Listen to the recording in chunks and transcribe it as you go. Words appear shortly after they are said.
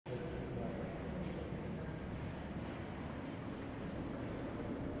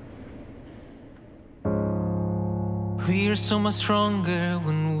We're so much stronger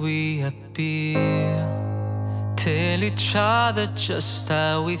when we appear. Tell each other just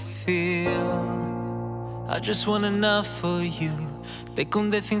how we feel. I just want enough for you. Take on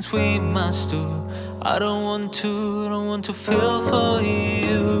the things we must do. I don't want to feel for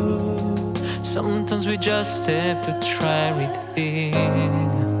you. Sometimes we just have to try everything,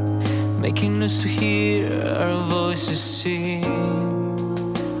 making us to hear our voices sing.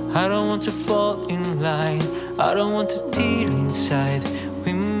 I don't want to fall in line, I don't want to tear inside.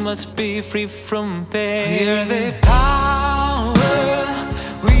 We must be free from pain. We're the power.